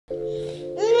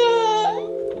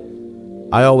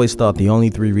I always thought the only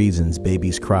 3 reasons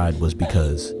babies cried was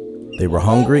because they were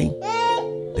hungry,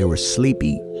 they were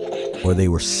sleepy, or they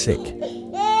were sick.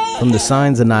 From the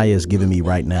signs Anaya is giving me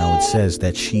right now, it says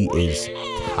that she is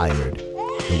tired.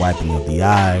 The wiping of the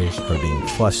eyes, her being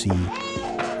fussy,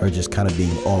 her just kind of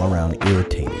being all around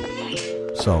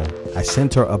irritated. So I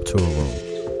sent her up to her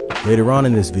room. Later on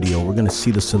in this video, we're going to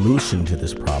see the solution to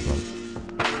this problem.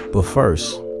 But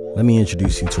first, let me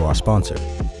introduce you to our sponsor.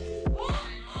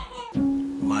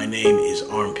 My name is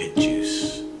Armpit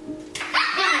Juice.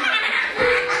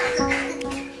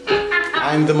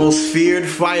 I'm the most feared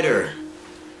fighter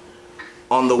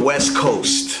on the West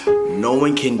Coast. No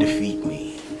one can defeat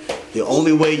me. The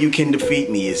only way you can defeat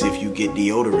me is if you get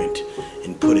deodorant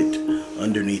and put it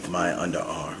underneath my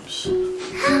underarms.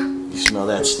 You smell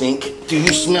that stink? Do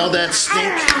you smell that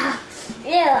stink?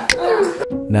 Yeah.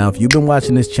 Now, if you've been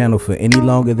watching this channel for any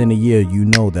longer than a year, you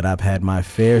know that I've had my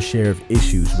fair share of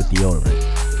issues with deodorant.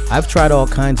 I've tried all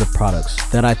kinds of products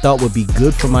that I thought would be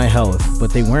good for my health,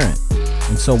 but they weren't.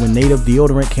 And so when Native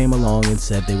Deodorant came along and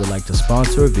said they would like to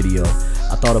sponsor a video,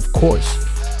 I thought, of course.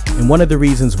 And one of the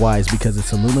reasons why is because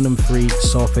it's aluminum-free,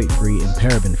 sulfate-free, and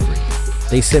paraben-free.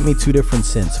 They sent me 2 different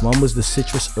scents. One was the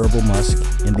citrus herbal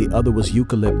musk, and the other was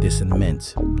eucalyptus and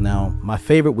mint. Now, my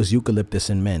favorite was eucalyptus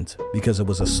and mint because it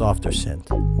was a softer scent.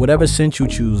 Whatever scent you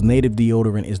choose, Native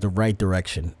Deodorant is the right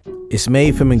direction. It's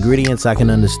made from ingredients I can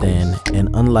understand, and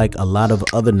unlike a lot of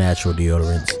other natural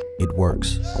deodorants, it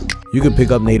works. You can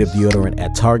pick up Native Deodorant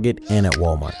at Target and at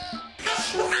Walmart.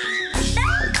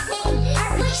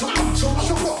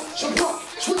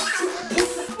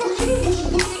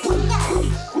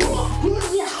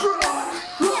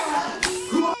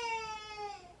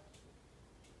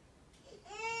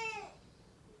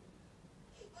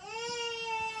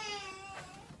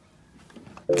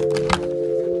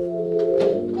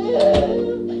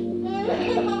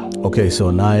 Okay, so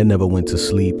Anaya never went to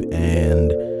sleep,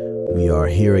 and we are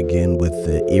here again with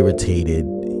the irritated,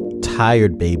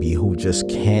 tired baby who just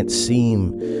can't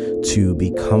seem to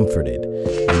be comforted.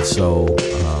 And so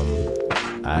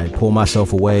I pull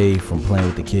myself away from playing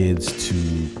with the kids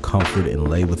to comfort and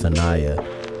lay with Anaya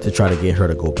to try to get her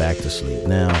to go back to sleep.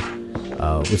 Now,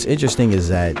 what's interesting is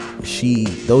that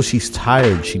though she's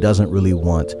tired, she doesn't really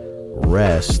want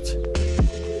rest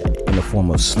in the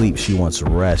form of sleep. She wants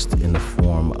rest in the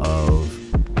form of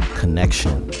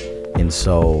connection. And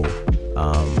so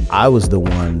I was the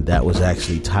one that was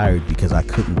actually tired because I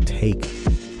couldn't take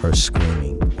her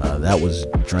screaming. That was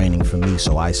draining for me,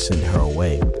 so I sent her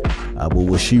away. But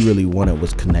what she really wanted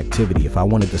was connectivity. If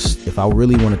I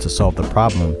really wanted to solve the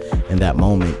problem in that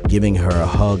moment, giving her a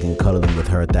hug and cuddling with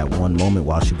her at that one moment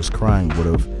while she was crying would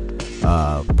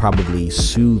have probably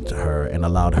soothed her and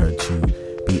allowed her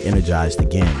to be energized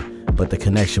again. But the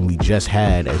connection we just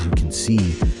had, as you can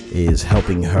see, is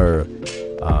helping her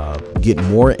get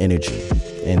more energy.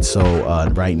 And so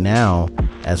right now,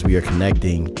 as we are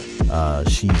connecting,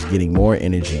 she's getting more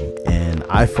energy, and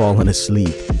I've fallen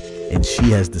asleep, and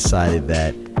she has decided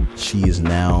that she is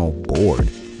now bored,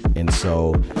 and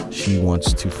so she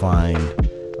wants to find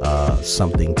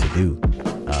something to do.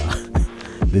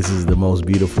 This is the most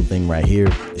beautiful thing right here.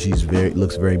 She's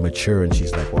looks very mature, and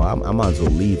she's like, well, I might as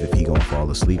well leave if he gonna fall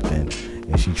asleep then.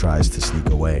 And she tries to sneak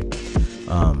away.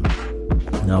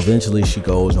 Now eventually she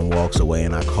goes and walks away,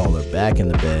 and I call her back in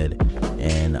the bed,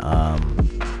 and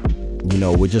you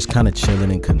know, we're just kind of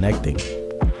chilling and connecting.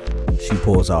 She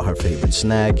pulls out her favorite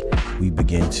snack. We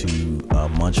begin to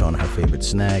munch on her favorite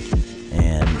snack,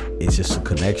 and it's just a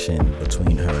connection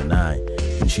between her and I.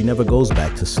 And she never goes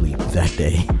back to sleep that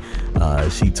day.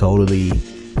 She totally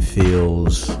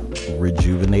feels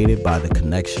rejuvenated by the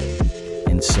connection.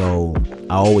 And so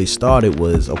I always thought it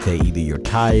was, okay, either you're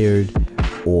tired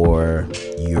or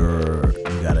you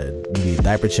need a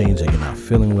diaper change, or you're not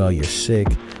feeling well, you're sick.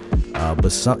 But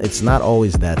it's not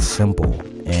always that simple.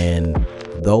 And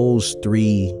those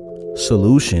 3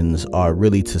 solutions are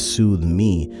really to soothe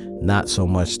me, not so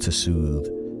much to soothe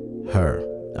her.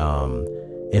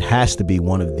 It has to be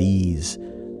one of these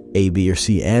A, B, or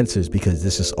C answers, because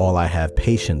this is all I have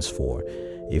patience for.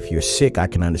 If you're sick, I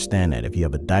can understand that. If you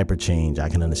have a diaper change, I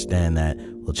can understand that.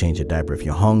 We'll change your diaper. If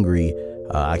you're hungry,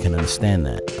 I can understand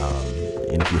that.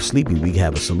 And if you're sleepy, we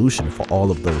have a solution for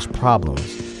all of those problems.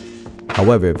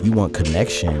 However, if you want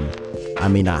connection, I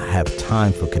may not have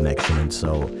time for connection. And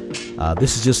so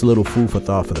this is just a little food for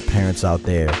thought for the parents out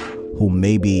there who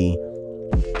may be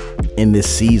in this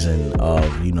season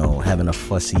of, you know, having a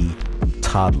fussy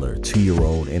toddler,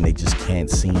 2-year-old, and they just can't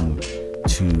seem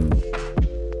to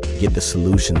get the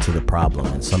solution to the problem.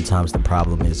 And sometimes the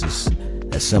problem is just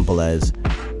as simple as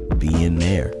being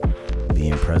there,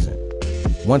 being present.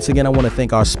 Once again, I want to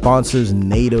thank our sponsors,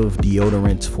 Native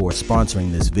Deodorant, for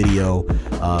sponsoring this video.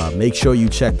 Make sure you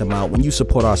check them out. When you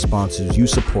support our sponsors, you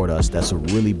support us. That's a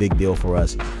really big deal for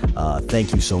us.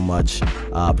 Thank you so much.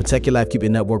 Protect your life, keep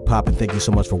your network popping. Thank you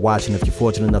so much for watching. If you're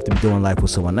fortunate enough to be doing life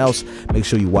with someone else, make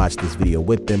sure you watch this video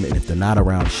with them. And if they're not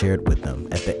around, share it with them.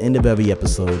 At the end of every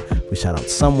episode, we shout out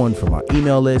someone from our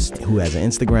email list who has an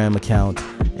Instagram account.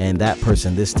 And that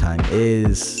person this time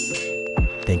is...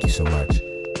 Thank you so much.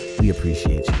 We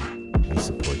appreciate you. We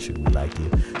support you. We like you.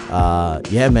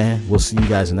 Yeah, man. We'll see you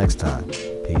guys next time.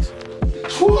 Peace.